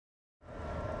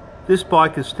This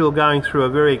bike is still going through a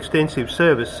very extensive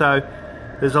service, so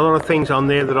there's a lot of things on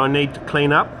there that I need to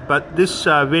clean up, but this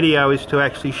video is to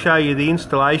actually show you the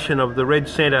installation of the red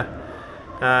center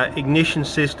ignition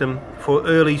system for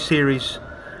early series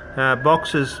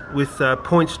boxers with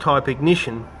points type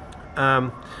ignition.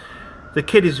 The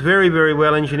kit is very, very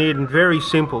well engineered and very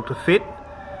simple to fit.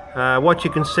 What you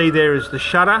can see there is the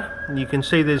shutter. You can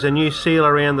see there's a new seal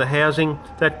around the housing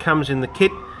that comes in the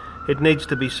kit. It needs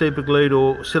to be super glued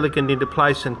or siliconed into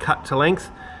place and cut to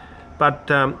length, but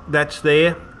that's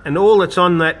there. And all that's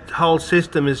on that whole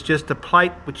system is just a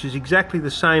plate, which is exactly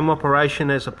the same operation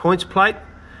as a points plate,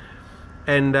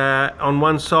 and on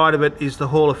one side of it is the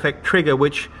Hall effect trigger,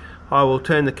 which I will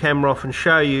turn the camera off and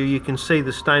show you. You can see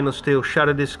the stainless steel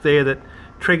shutter disc there that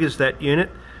triggers that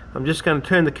unit. I'm just going to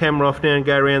turn the camera off now and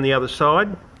go around the other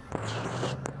side.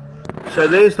 So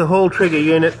there's the Hall trigger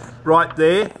unit right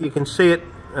there. You can see it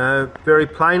very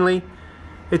plainly.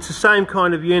 It's the same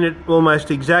kind of unit almost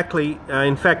exactly.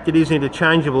 In fact, it is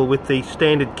interchangeable with the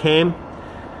standard cam,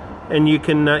 and you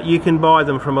can buy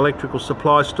them from electrical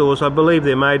supply stores. I believe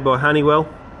they're made by Honeywell.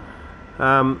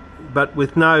 But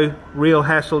with no real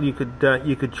hassle, you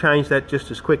could change that just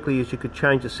as quickly as you could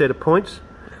change a set of points.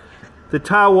 The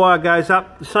tail wire goes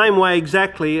up the same way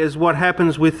exactly as what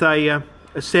happens with a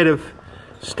set of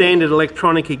standard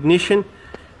electronic ignition.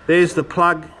 There's the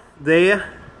plug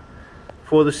there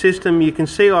for the system. You can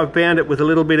see I've bound it with a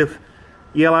little bit of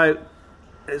yellow,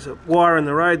 there's a wire in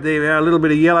the road there, a little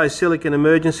bit of yellow silicone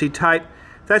emergency tape.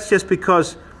 That's just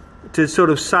because to sort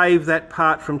of save that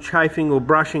part from chafing or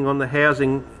brushing on the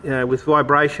housing with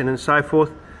vibration and so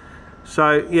forth.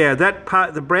 So yeah, that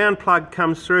part, the brown plug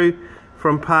comes through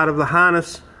from part of the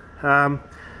harness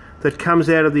that comes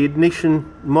out of the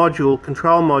ignition module,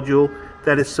 control module,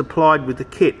 that is supplied with the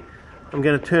kit. I'm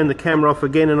going to turn the camera off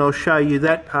again and I'll show you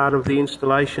that part of the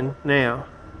installation now.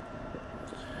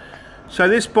 So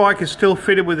this bike is still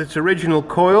fitted with its original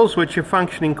coils, which are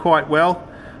functioning quite well.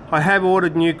 I have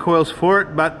ordered new coils for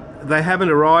it, but they haven't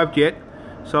arrived yet,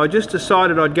 so I just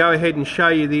decided I'd go ahead and show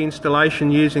you the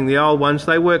installation using the old ones.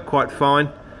 They work quite fine.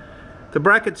 The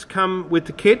brackets come with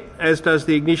the kit, as does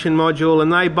the ignition module,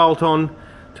 and they bolt on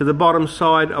to the bottom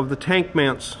side of the tank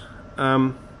mounts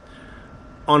on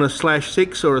a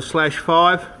 /6 or a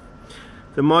 /5.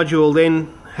 The module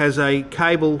then has a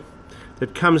cable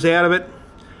that comes out of it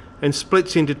and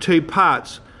splits into two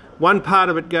parts. One part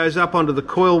of it goes up onto the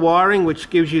coil wiring,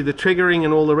 which gives you the triggering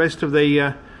and all the rest of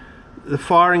the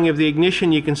firing of the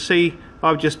ignition. You can see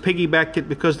I've just piggybacked it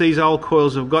because these old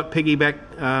coils have got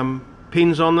piggyback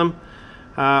pins on them.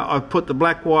 I've put the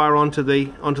black wire onto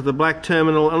the black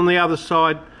terminal. On the other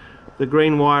side, the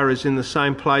green wire is in the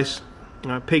same place,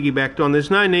 piggybacked on. There's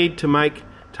no need to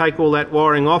take all that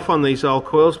wiring off on these old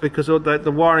coils because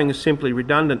the wiring is simply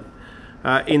redundant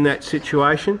in that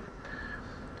situation.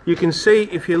 You can see,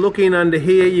 if you look in under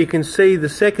here, you can see the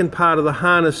second part of the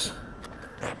harness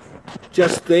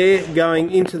just there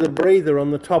going into the breather on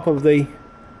the top of the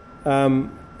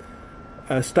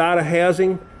starter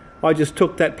housing. I just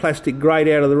took that plastic grate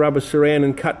out of the rubber surround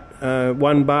and cut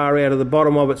one bar out of the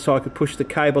bottom of it so I could push the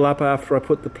cable up after I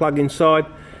put the plug inside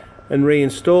and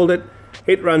reinstalled it.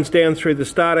 It runs down through the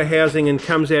starter housing and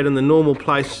comes out in the normal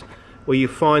place where you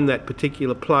find that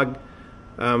particular plug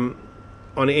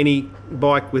on any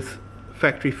bike with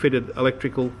factory fitted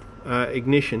electrical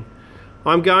ignition.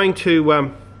 I'm going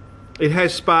to it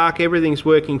has spark, everything's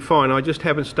working fine. I just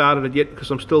haven't started it yet because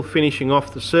I'm still finishing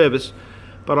off the service,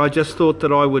 but I just thought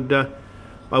that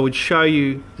I would show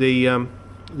you the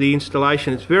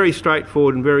installation. It's very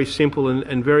straightforward and very simple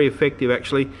and very effective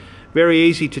actually. Very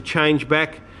easy to change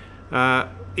back.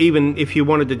 Even if you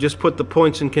wanted to just put the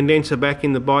points and condenser back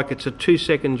in the bike, it's a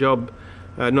 2-second job.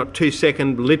 Not 2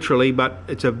 second literally, but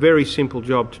it's a very simple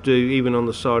job to do even on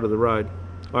the side of the road.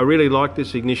 I really like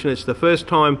this ignition. It's the first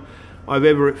time I've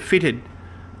ever fitted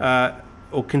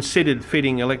or considered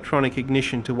fitting electronic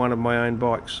ignition to one of my own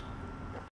bikes.